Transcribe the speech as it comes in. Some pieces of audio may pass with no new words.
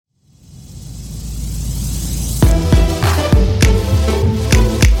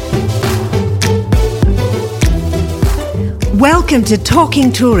Welcome to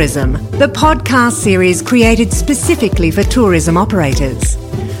Talking Tourism, the podcast series created specifically for tourism operators.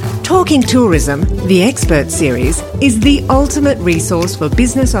 Talking Tourism, the expert series, is the ultimate resource for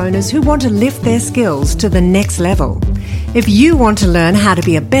business owners who want to lift their skills to the next level. If you want to learn how to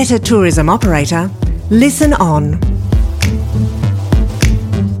be a better tourism operator, listen on.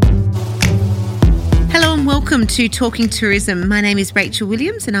 Hello and welcome to Talking Tourism. My name is Rachel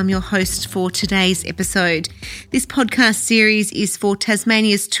Williams and I'm your host for today's episode. This podcast series is for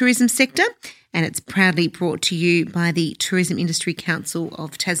Tasmania's tourism sector and it's proudly brought to you by the Tourism Industry Council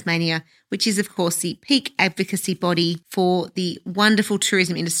of Tasmania, which is of course the peak advocacy body for the wonderful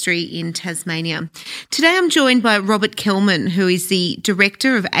tourism industry in Tasmania. Today I'm joined by Robert Kelman, who is the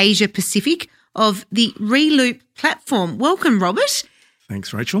Director of Asia Pacific of the Reloop platform. Welcome, Robert.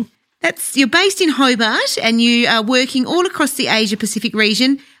 Thanks, Rachel. You're based in Hobart and you are working all across the Asia Pacific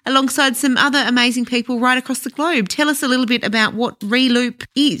region alongside some other amazing people right across the globe. Tell us a little bit about what Reloop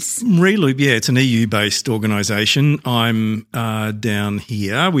is. Reloop, it's an EU-based organisation. I'm down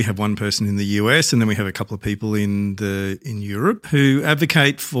here. We have one person in the US and then we have a couple of people in Europe who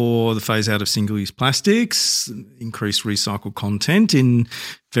advocate for the phase out of single-use plastics, increased recycled content in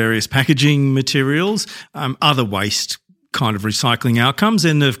various packaging materials, other waste kind of recycling outcomes,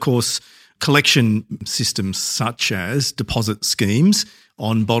 and of course collection systems such as deposit schemes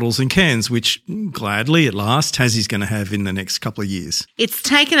on bottles and cans, which gladly at last Tassie's going to have in the next couple of years. It's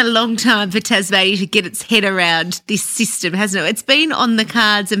taken a long time for Tasmania to get its head around this system, hasn't it? It's been on the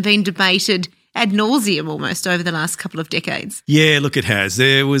cards and been debated ad nauseum almost over the last couple of decades. Yeah, look, it has.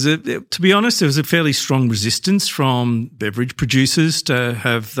 To be honest, there was a fairly strong resistance from beverage producers to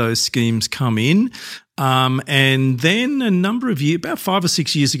have those schemes come in. And then a number of years, about 5 or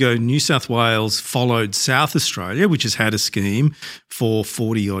 6 years ago, New South Wales followed South Australia, which has had a scheme for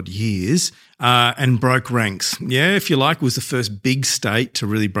 40-odd years, and broke ranks. Yeah, if you like, was the first big state to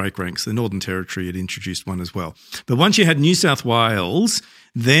really break ranks. The Northern Territory had introduced one as well. But once you had New South Wales,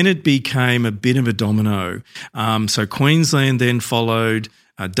 then it became a bit of a domino. So Queensland then followed.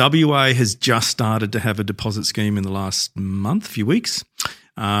 WA has just started to have a deposit scheme in the last few weeks,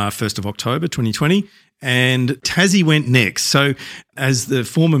 1st of October 2020. And Tassie went next. So as the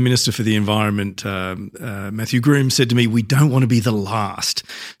former Minister for the Environment, Matthew Groom, said to me, we don't want to be the last.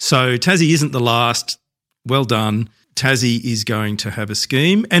 So Tassie isn't the last. Well done. Tassie is going to have a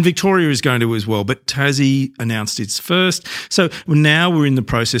scheme and Victoria is going to as well, but Tassie announced its first. So now we're in the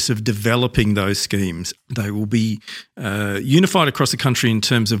process of developing those schemes. They will be unified across the country in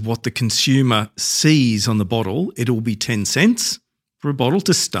terms of what the consumer sees on the bottle. It will be 10 cents for a bottle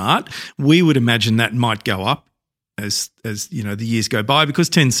to start. We would imagine that might go up as you know the years go by, because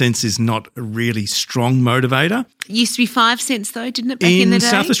 10 cents is not a really strong motivator. It used to be 5 cents though, didn't it, back in the day?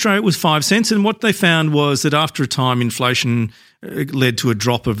 In South Australia it was 5 cents, and what they found was that after a time inflation led to a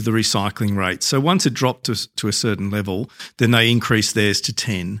drop of the recycling rate. So once it dropped to a certain level, then they increased theirs to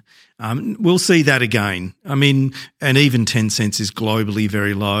 10. We'll see that again. I mean, and even 10 cents is globally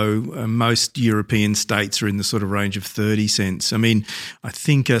very low. Most European states are in the sort of range of 30 cents. I mean, I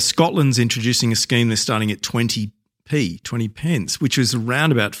think Scotland's introducing a scheme. They're starting at 20 pence, which is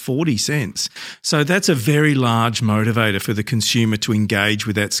around about 40 cents. So that's a very large motivator for the consumer to engage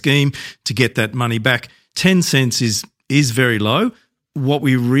with that scheme, to get that money back. 10 cents is very low. What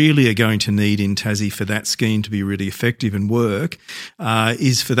we really are going to need in Tassie for that scheme to be really effective and work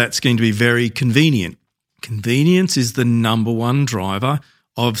is for that scheme to be very convenient. Convenience is the number one driver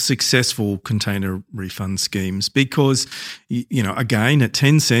of successful container refund schemes because, you know, again, at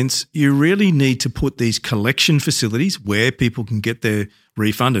 10 cents, you really need to put these collection facilities where people can get their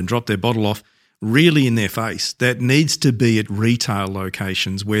refund and drop their bottle off really in their face. That needs to be at retail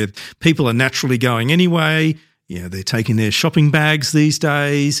locations where people are naturally going anyway. You know, they're taking their shopping bags these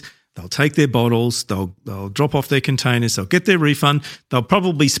days. They'll take their bottles, they'll drop off their containers, they'll get their refund, they'll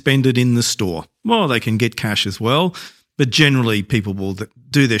probably spend it in the store. Well, they can get cash as well, but generally people will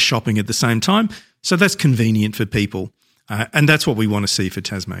do their shopping at the same time. So that's convenient for people. And that's what we want to see for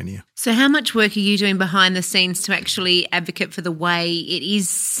Tasmania. So how much work are you doing behind the scenes to actually advocate for the way it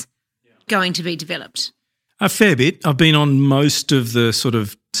is going to be developed? A fair bit. I've been on most of the sort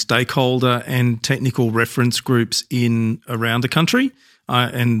of stakeholder and technical reference groups around the country.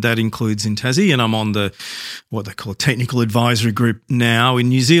 And that includes in Tassie, and I'm on what they call a technical advisory group now in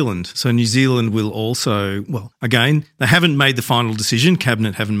New Zealand. So New Zealand will also, well, again, they haven't made the final decision.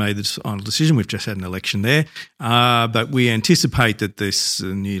 Cabinet haven't made the final decision. We've just had an election there. But we anticipate that this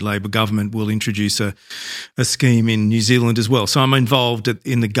new Labor government will introduce a scheme in New Zealand as well. So I'm involved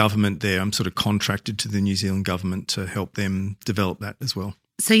in the government there. I'm sort of contracted to the New Zealand government to help them develop that as well.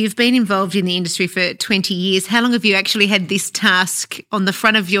 So you've been involved in the industry for 20 years. How long have you actually had this task on the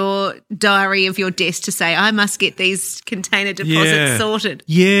front of your diary of your desk to say, I must get these container deposits sorted?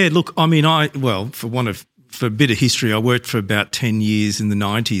 Yeah, look, I mean, for a bit of history, I worked for about 10 years in the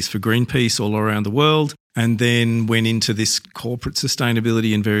 90s for Greenpeace all around the world, and then went into this corporate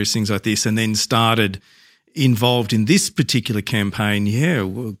sustainability and various things like this, and then started involved in this particular campaign,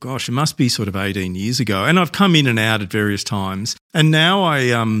 well, gosh, it must be sort of 18 years ago. And I've come in and out at various times. And now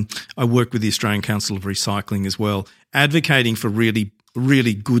I work with the Australian Council of Recycling as well, advocating for really,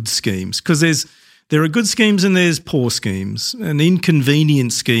 really good schemes, because there are good schemes and there's poor schemes. An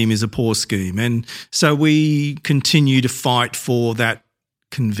inconvenient scheme is a poor scheme. And so we continue to fight for that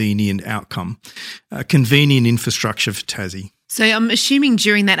convenient outcome, convenient infrastructure for Tassie. So I'm assuming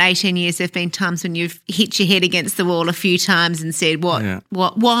during that 18 years there have been times when you've hit your head against the wall a few times and said, why?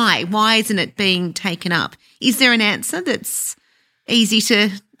 Why isn't it being taken up? Is there an answer that's easy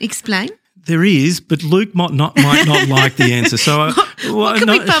to explain? There is, but Luke might not like the answer. So what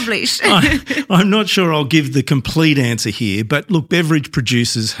can we publish? I'm not sure I'll give the complete answer here, but look, beverage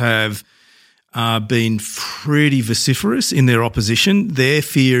producers have been pretty vociferous in their opposition. Their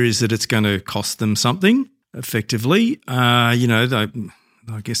fear is that it's going to cost them something. Effectively, I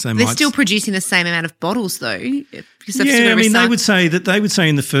guess they're still producing the same amount of bottles, though. They would say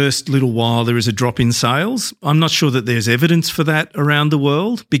in the first little while there is a drop in sales. I'm not sure that there's evidence for that around the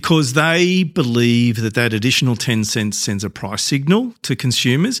world, because they believe that additional 10 cents sends a price signal to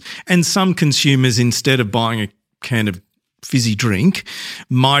consumers, and some consumers, instead of buying a can of fizzy drink,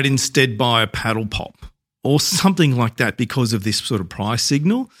 might instead buy a paddle pop or something like that because of this sort of price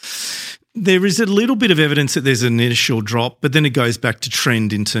signal. There is a little bit of evidence that there's an initial drop, but then it goes back to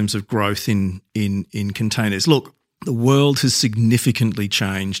trend in terms of growth in containers. Look, the world has significantly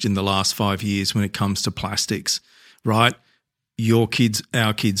changed in the last 5 years when it comes to plastics, right? Your kids,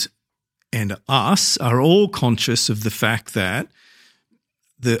 our kids, and us are all conscious of the fact that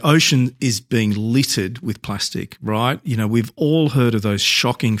the ocean is being littered with plastic, right? We've all heard of those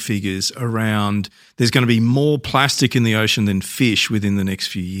shocking figures around there's going to be more plastic in the ocean than fish within the next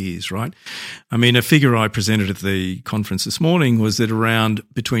few years, right? I mean, a figure I presented at the conference this morning was that around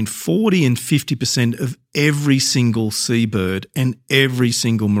between 40 and 50% of every single seabird and every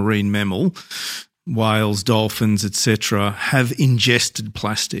single marine mammal, whales, dolphins, etc., have ingested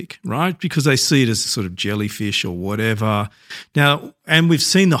plastic, right? Because they see it as a sort of jellyfish or whatever. Now, and we've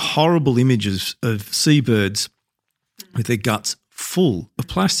seen the horrible images of seabirds with their guts full of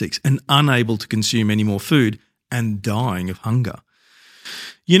plastics and unable to consume any more food and dying of hunger.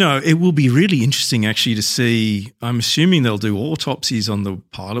 It will be really interesting actually to see. I'm assuming they'll do autopsies on the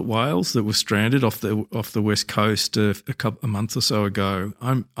pilot whales that were stranded off the west coast a month or so ago.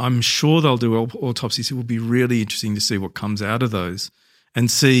 I'm sure they'll do autopsies. It will be really interesting to see what comes out of those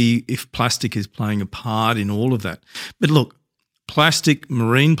and see if plastic is playing a part in all of that. But look,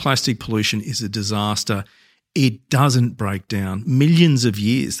 marine plastic pollution is a disaster. It doesn't break down. Millions of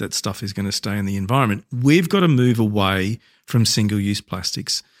years that stuff is going to stay in the environment. We've got to move away from single-use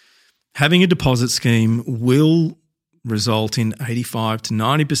plastics. Having a deposit scheme will result in 85 to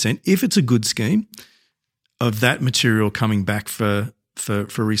 90%, if it's a good scheme, of that material coming back for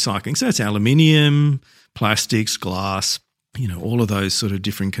recycling. So that's aluminium, plastics, glass, all of those sort of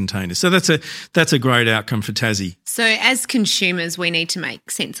different containers. So that's a great outcome for Tassie. So as consumers, we need to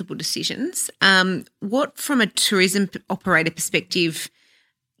make sensible decisions. What, from a tourism operator perspective,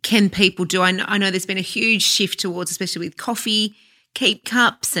 can people do? I know there's been a huge shift towards, especially with coffee, keep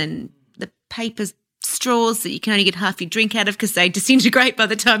cups and the paper straws that you can only get half your drink out of because they disintegrate by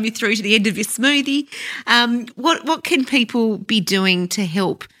the time you're through to the end of your smoothie. What can people be doing to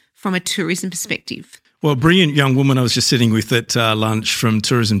help from a tourism perspective? Well, a brilliant young woman I was just sitting with at lunch from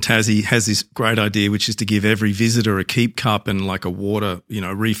Tourism Tassie has this great idea, which is to give every visitor a keep cup and like a water,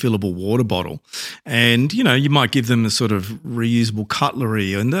 refillable water bottle. And, you might give them a sort of reusable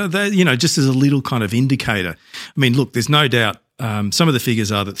cutlery and, just as a little kind of indicator. I mean, look, there's no doubt some of the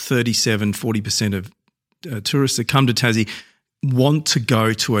figures are that 40% of tourists that come to Tassie want to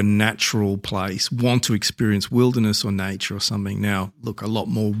go to a natural place, want to experience wilderness or nature or something. Now, look, a lot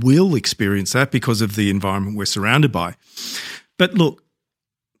more will experience that because of the environment we're surrounded by. But look,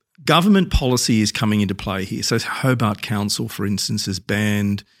 government policy is coming into play here. So Hobart Council, for instance, has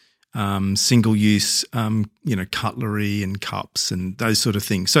banned single-use, cutlery and cups and those sort of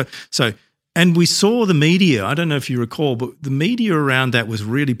things. So And we saw the media, I don't know if you recall, but the media around that was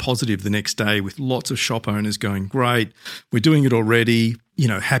really positive the next day, with lots of shop owners going, great, we're doing it already,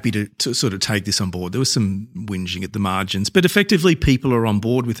 happy to sort of take this on board. There was some whinging at the margins, but effectively people are on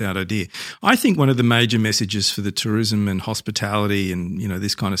board with that idea. I think one of the major messages for the tourism and hospitality and,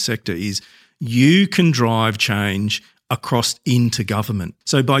 this kind of sector is you can drive change across into government.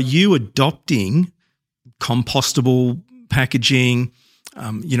 So by you adopting compostable packaging,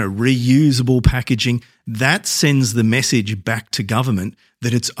 reusable packaging, that sends the message back to government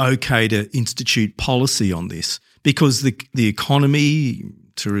that it's okay to institute policy on this, because the economy,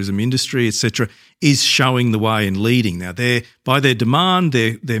 tourism industry, etc., is showing the way and leading. Now, by their demand,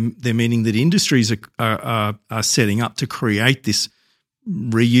 they're meaning that industries are setting up to create this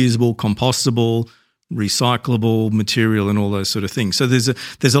reusable, compostable, recyclable material and all those sort of things. So there's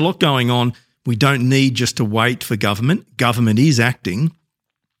a lot going on. We don't need just to wait for government. Government is acting,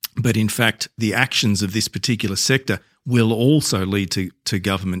 but in fact, the actions of this particular sector will also lead to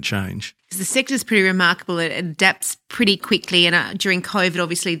government change. The sector is pretty remarkable. It adapts pretty quickly, and during COVID,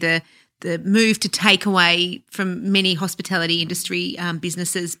 obviously the move to take away from many hospitality industry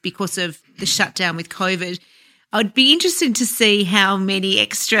businesses because of the shutdown with COVID. I'd be interested to see how many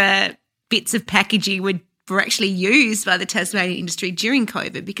extra bits of packaging were actually used by the Tasmanian industry during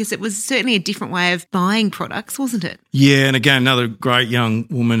COVID, because it was certainly a different way of buying products, wasn't it? Yeah, and again, another great young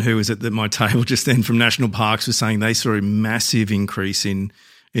woman who was at my table just then from National Parks was saying they saw a massive increase in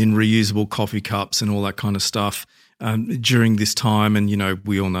reusable coffee cups and all that kind of stuff during this time. And,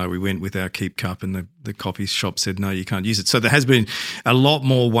 we all know we went with our Keep Cup and the coffee shop said, no, you can't use it. So there has been a lot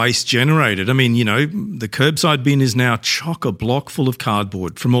more waste generated. I mean, the curbside bin is now chock-a-block full of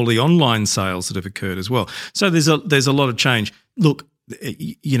cardboard from all the online sales that have occurred as well. So there's a lot of change. Look,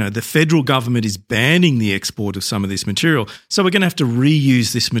 the federal government is banning the export of some of this material. So we're going to have to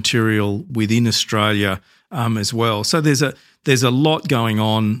reuse this material within Australia as well. So there's a lot going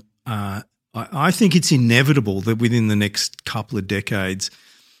on. I think it's inevitable that within the next couple of decades,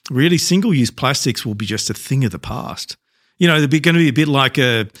 really single-use plastics will be just a thing of the past. They're going to be a bit like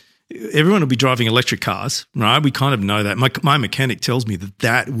everyone will be driving electric cars, right? We kind of know that. My mechanic tells me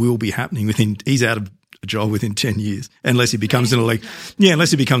that will be happening he's out of a job within 10 years, unless he becomes an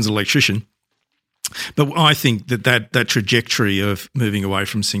electrician. But I think that trajectory of moving away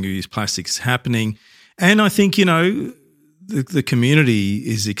from single-use plastics is happening. And I think, the community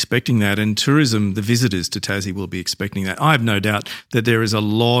is expecting that, and tourism, the visitors to Tassie will be expecting that. I have no doubt that there is a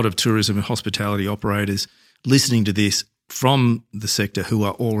lot of tourism and hospitality operators listening to this from the sector who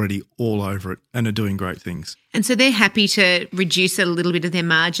are already all over it and are doing great things. And so they're happy to reduce a little bit of their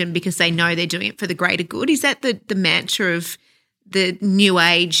margin because they know they're doing it for the greater good. Is that the mantra of the new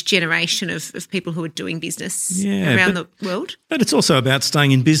age generation of people who are doing business around the world? But it's also about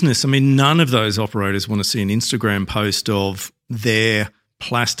staying in business. I mean, none of those operators want to see an Instagram post of their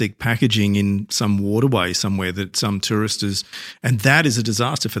plastic packaging in some waterway somewhere that some tourist is, and that is a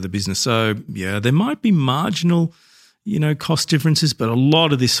disaster for the business. So, there might be marginal, cost differences, but a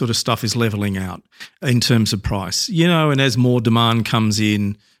lot of this sort of stuff is levelling out in terms of price, and as more demand comes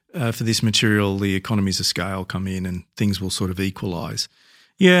in, for this material, the economies of scale come in and things will sort of equalise.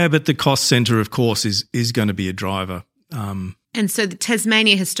 Yeah, but the cost centre, of course, is going to be a driver. And so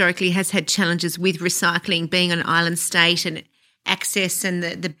Tasmania historically has had challenges with recycling, being an island state, and access and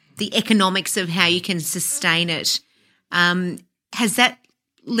the economics of how you can sustain it. Has that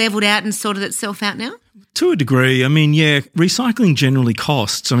levelled out and sorted itself out now? To a degree. I mean, recycling generally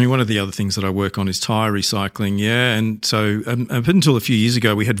costs. I mean, one of the other things that I work on is tyre recycling, and so up until a few years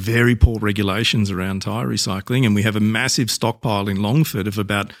ago, we had very poor regulations around tyre recycling, and we have a massive stockpile in Longford of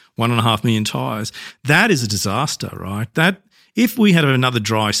about 1.5 million tyres. That is a disaster, right? That if we had another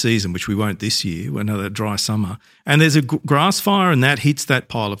dry season, which we won't this year, another dry summer, and there's a grass fire and that hits that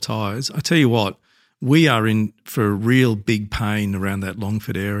pile of tyres, I tell you what, we are in for a real big pain around that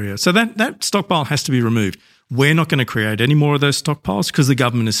Longford area. So that stockpile has to be removed. We're not going to create any more of those stockpiles because the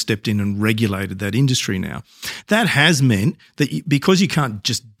government has stepped in and regulated that industry now. That has meant that because you can't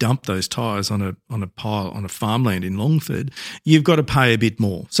just dump those tyres on a pile on a farmland in Longford, you've got to pay a bit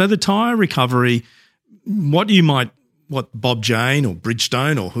more. So the tyre recovery, what Bob Jane or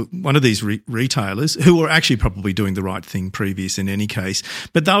Bridgestone or one of these retailers who are actually probably doing the right thing previous in any case,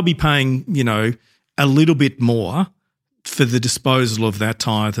 but they'll be paying, a little bit more for the disposal of that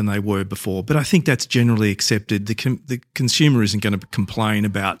tyre than they were before. But I think that's generally accepted. The consumer isn't going to complain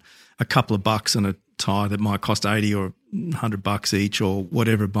about a couple of bucks on a tyre that might cost $80 or $100 each or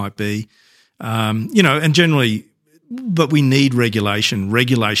whatever it might be. And generally, but we need regulation.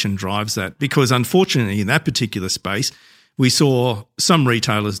 Regulation drives that because unfortunately in that particular space, we saw some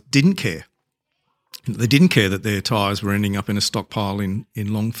retailers didn't care They didn't care that their tyres were ending up in a stockpile in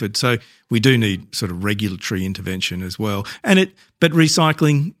Longford. So we do need sort of regulatory intervention as well. But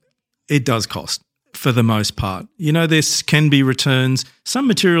recycling, it does cost for the most part. There can be returns. Some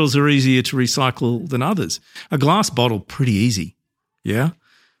materials are easier to recycle than others. A glass bottle, pretty easy, yeah?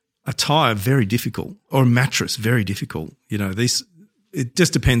 A tyre, very difficult, or a mattress, very difficult. It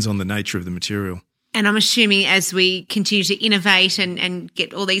just depends on the nature of the material. And I'm assuming as we continue to innovate and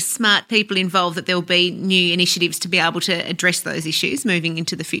get all these smart people involved that there'll be new initiatives to be able to address those issues moving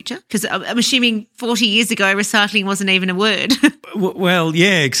into the future. Because I'm assuming 40 years ago recycling wasn't even a word. Well,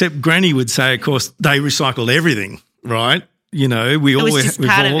 yeah, except Granny would say, of course, they recycled everything, right?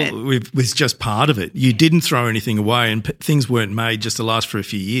 It was just part of it. You didn't throw anything away and things weren't made just to last for a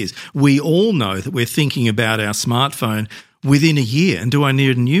few years. We all know that we're thinking about our smartphone within a year and do I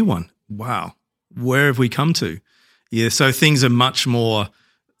need a new one? Wow. Where have we come to? Yeah, so things are much more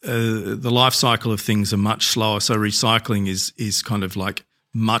the life cycle of things are much slower, so recycling is kind of like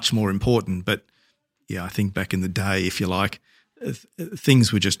much more important. But, yeah, I think back in the day, if you like,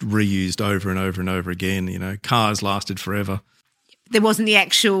 things were just reused over and over and over again. Cars lasted forever. There wasn't the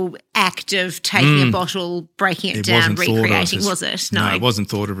actual act of taking a bottle, breaking it down, recreating, was it? No, it wasn't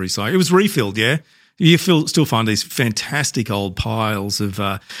thought of recycling. It was refilled, yeah. You still find these fantastic old piles of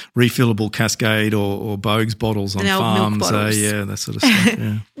refillable Cascade or Bogues bottles on farms. Yeah, that sort of stuff.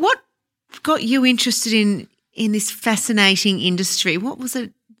 Yeah. What got you interested in this fascinating industry? What was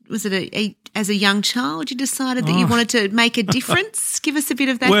it? Was it as a young child you decided that you wanted to make a difference? Give us a bit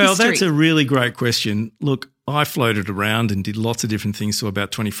of that history. Well, that's a really great question. Look, I floated around and did lots of different things till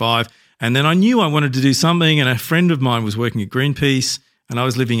about 25, and then I knew I wanted to do something, and a friend of mine was working at Greenpeace and I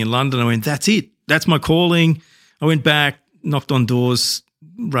was living in London. I went, that's it. That's my calling. I went back, knocked on doors,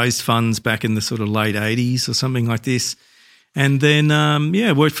 raised funds back in the sort of late 80s or something like this. And then,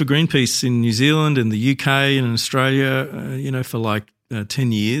 worked for Greenpeace in New Zealand and the UK and in Australia, for like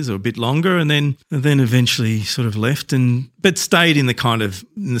 10 years or a bit longer. And then eventually sort of left but stayed in the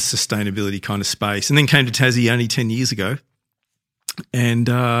sustainability kind of space. And then came to Tassie only 10 years ago. And,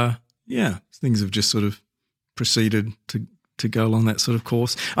 things have just sort of proceeded to go along that sort of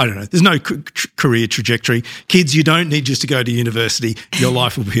course. I don't know. There's no career trajectory. Kids, you don't need just to go to university. Your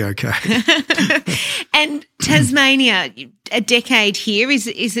life will be okay. And Tasmania, a decade here, is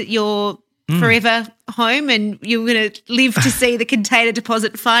it your forever home and you're going to live to see the container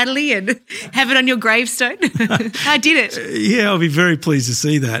deposit finally and have it on your gravestone? I did it. Yeah, I'll be very pleased to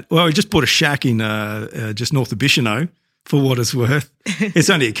see that. Well, I just bought a shack in just north of Bicheno for what it's worth. It's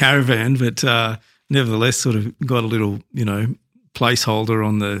only a caravan, but nevertheless, sort of got a little, placeholder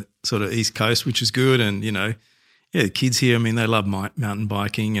on the sort of East Coast, which is good. And, the kids here, they love mountain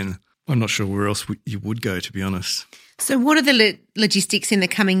biking, and I'm not sure where else you would go, to be honest. So what are the logistics in the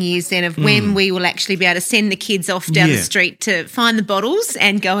coming years then of when we will actually be able to send the kids off down the street to find the bottles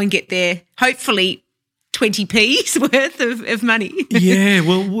and go and get their, hopefully, 20p's worth of money? Yeah,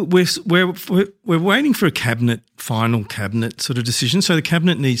 well, we're waiting for a final cabinet sort of decision. So the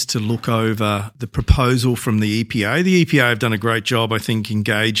cabinet needs to look over the proposal from the EPA. The EPA have done a great job, I think,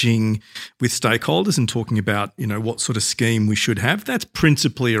 engaging with stakeholders and talking about, what sort of scheme we should have. That's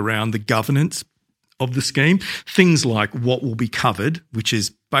principally around the governance of the scheme. Things like what will be covered, which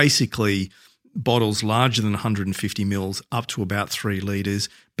is basically bottles larger than 150 mils up to about 3 litres,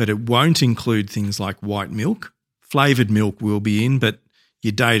 but it won't include things like white milk. Flavoured milk will be in, but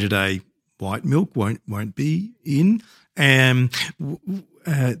your day-to-day white milk won't be in. And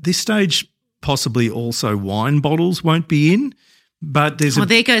at this stage, possibly also wine bottles won't be in. But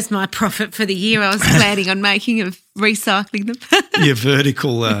there goes my profit for the year. I was planning on making of recycling them. Your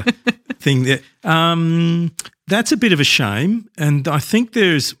vertical thing there. That's a bit of a shame, and I think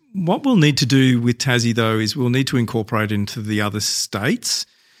what we'll need to do with Tassie, though, is we'll need to incorporate into the other states.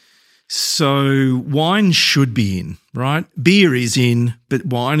 So wine should be in, right? Beer is in, but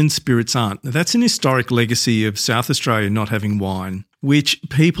wine and spirits aren't. Now, that's an historic legacy of South Australia not having wine, which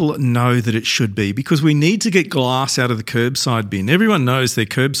people know that it should be, because we need to get glass out of the curbside bin. Everyone knows their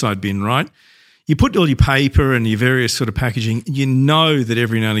curbside bin, right? You put all your paper and your various sort of packaging, you know that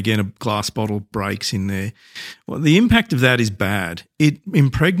every now and again a glass bottle breaks in there. Well, the impact of that is bad. It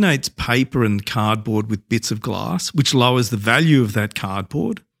impregnates paper and cardboard with bits of glass, which lowers the value of that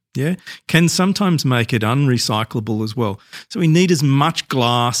cardboard, can sometimes make it unrecyclable as well. So we need as much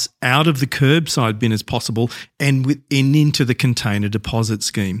glass out of the curbside bin as possible and into the container deposit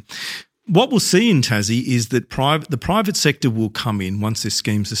scheme. What we'll see in Tassie is that the private sector will come in once this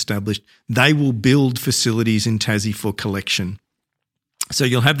scheme's established. They will build facilities in Tassie for collection. So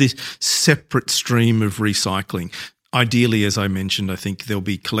you'll have this separate stream of recycling. ideally, as I mentioned, I think there'll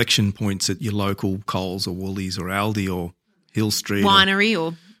be collection points at your local Coles or Woolies or Aldi or Hill Street. Winery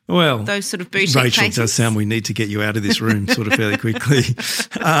or those sort of boutique Rachel, places. it does sound we need to get you out of this room sort of fairly quickly.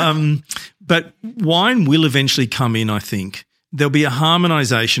 But wine will eventually come in, I think. There'll be a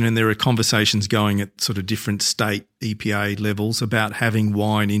harmonisation, and there are conversations going at sort of different state EPA levels about having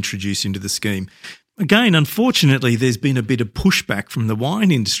wine introduced into the scheme. Again, unfortunately, there's been a bit of pushback from the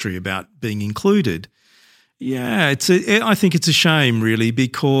wine industry about being included. Yeah, I think it's a shame, really,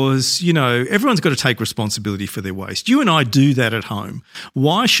 because, everyone's got to take responsibility for their waste. You and I do that at home.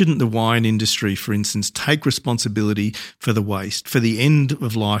 Why shouldn't the wine industry, for instance, take responsibility for the waste, for the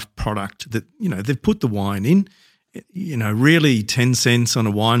end-of-life product that, they've put the wine in? Really 10 cents on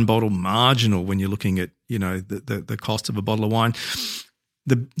a wine bottle, marginal when you're looking at, the cost of a bottle of wine.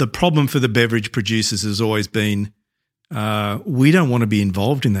 The problem for the beverage producers has always been, we don't want to be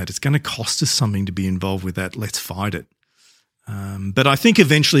involved in that. It's going to cost us something to be involved with that. Let's fight it. But I think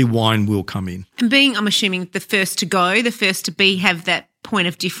eventually wine will come in. And being, I'm assuming, the first to go, the first to be, have that point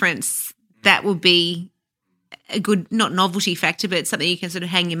of difference, that will be a good, not novelty factor, but something you can sort of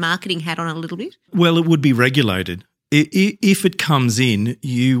hang your marketing hat on a little bit? Well, it would be regulated. If it comes in,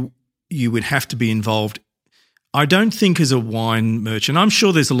 you would have to be involved. I don't think as a wine merchant, I'm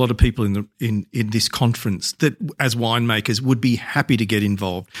sure there's a lot of people in this conference that as winemakers would be happy to get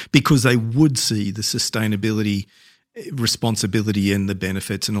involved because they would see the sustainability, responsibility and the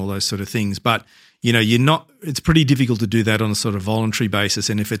benefits and all those sort of things. But, it's pretty difficult to do that on a sort of voluntary basis.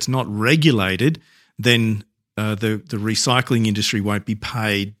 And if it's not regulated, then the recycling industry won't be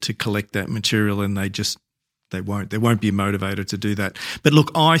paid to collect that material, and there won't be a motivator to do that. But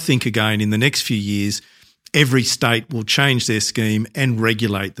look, I think again in the next few years, every state will change their scheme and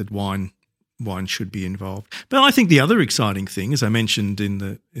regulate that wine should be involved. But I think the other exciting thing, as I mentioned in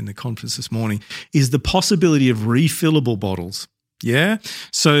the conference this morning, is the possibility of refillable bottles. Yeah,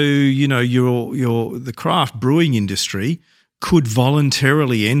 so the craft brewing industry could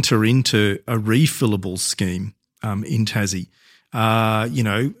voluntarily enter into a refillable scheme in Tassie.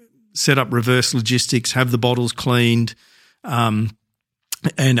 Set up reverse logistics, have the bottles cleaned.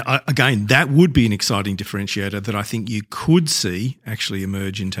 And again, that would be an exciting differentiator that I think you could see actually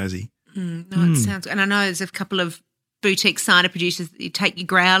emerge in Tassie. It sounds, and I know there's a couple of boutique cider producers that you take your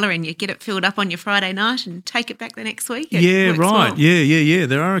growler and you get it filled up on your Friday night and take it back the next week. Yeah, right. Well. Yeah.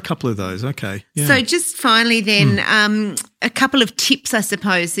 There are a couple of those. Okay. Yeah. So just finally then, a couple of tips, I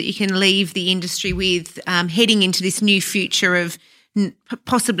suppose, that you can leave the industry with heading into this new future of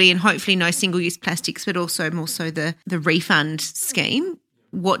possibly and hopefully no single-use plastics, but also more so the refund scheme.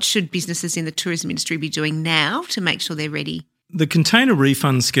 What should businesses in the tourism industry be doing now to make sure they're ready? The container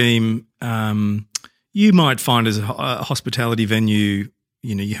refund scheme, you might find as a hospitality venue,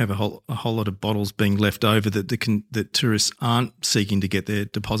 you have a whole lot of bottles being left over that tourists aren't seeking to get their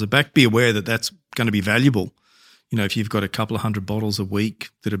deposit back. Be aware that that's going to be valuable. If you've got a couple of hundred bottles a week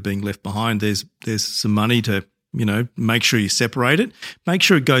that are being left behind, there's some money to, make sure you separate it. Make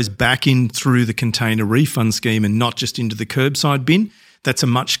sure it goes back in through the container refund scheme and not just into the curbside bin. That's a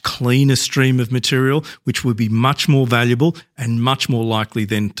much cleaner stream of material, which would be much more valuable and much more likely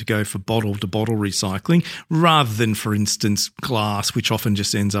then to go for bottle-to-bottle recycling rather than, for instance, glass, which often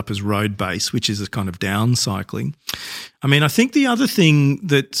just ends up as road base, which is a kind of downcycling. I think the other thing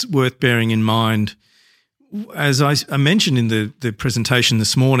that's worth bearing in mind, as I mentioned in the presentation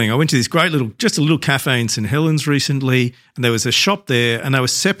this morning, I went to this great little cafe in St Helens recently, and there was a shop there and they were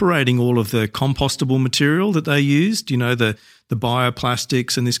separating all of the compostable material that they used, the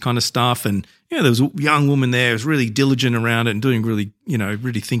bioplastics and this kind of stuff. And, there was a young woman there who was really diligent around it and doing really,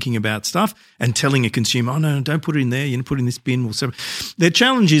 really thinking about stuff and telling a consumer, oh, no, don't put it in there, put it in this bin. We'll separate. Their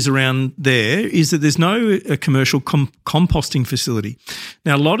challenge is around there is that there's no commercial composting facility.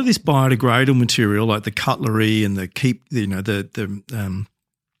 Now, a lot of this biodegradable material, like the cutlery and the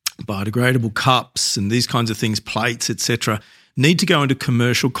biodegradable cups and these kinds of things, plates, etc., need to go into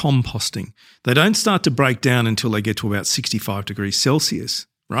commercial composting. They don't start to break down until they get to about 65 degrees Celsius,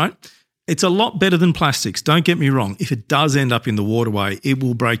 right? It's a lot better than plastics, don't get me wrong. If it does end up in the waterway, it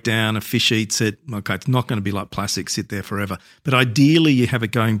will break down, a fish eats it. Okay, it's not going to be like plastic, sit there forever. But ideally, you have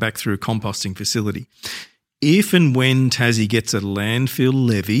it going back through a composting facility. If and when Tassie gets a landfill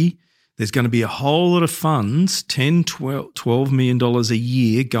levy, there's going to be a whole lot of funds, $12 million a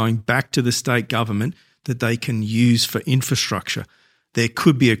year, going back to the state government that they can use for infrastructure. There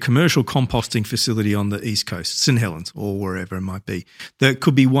could be a commercial composting facility on the East Coast, St Helens or wherever it might be. There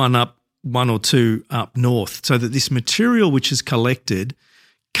could be one or two up north, so that this material which is collected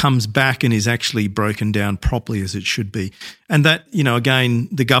comes back and is actually broken down properly as it should be. And that, again,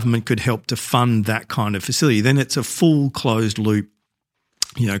 the government could help to fund that kind of facility. Then it's a full closed loop,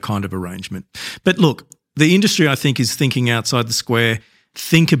 kind of arrangement. But look, the industry, I think, is thinking outside the square.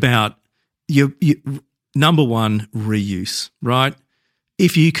 Think about your number one, reuse, right?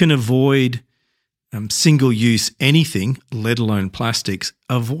 If you can avoid single-use anything, let alone plastics,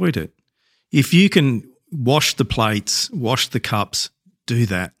 avoid it. If you can wash the plates, wash the cups, do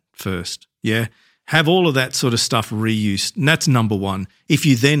that first, yeah? Have all of that sort of stuff reused, and that's number one. If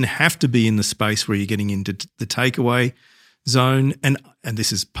you then have to be in the space where you're getting into the takeaway zone, and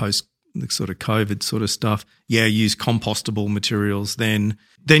this is post the sort of COVID sort of stuff, use compostable materials, then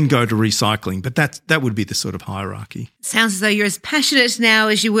go to recycling. But that would be the sort of hierarchy. Sounds as though you're as passionate now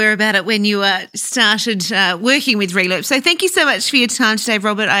as you were about it when you started working with Reloop. So thank you so much for your time today,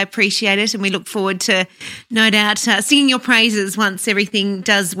 Robert. I appreciate it, and we look forward to, no doubt, singing your praises once everything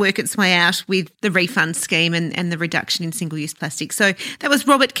does work its way out with the refund scheme and the reduction in single-use plastic. So that was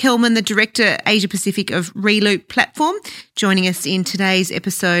Robert Kelman, the Director, Asia Pacific of Reloop Platform, joining us in today's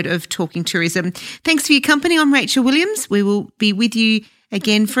episode of Talking Tourism. Thanks for your company. I'm Rachel Williams. We will be with you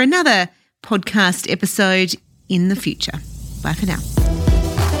again for another podcast episode in the future. Bye for now.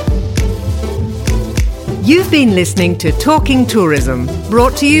 You've been listening to Talking Tourism,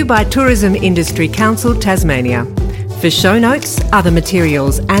 brought to you by Tourism Industry Council Tasmania. For show notes, other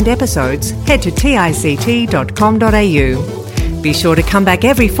materials and episodes, head to tict.com.au. Be sure to come back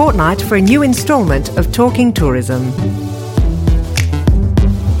every fortnight for a new instalment of Talking Tourism.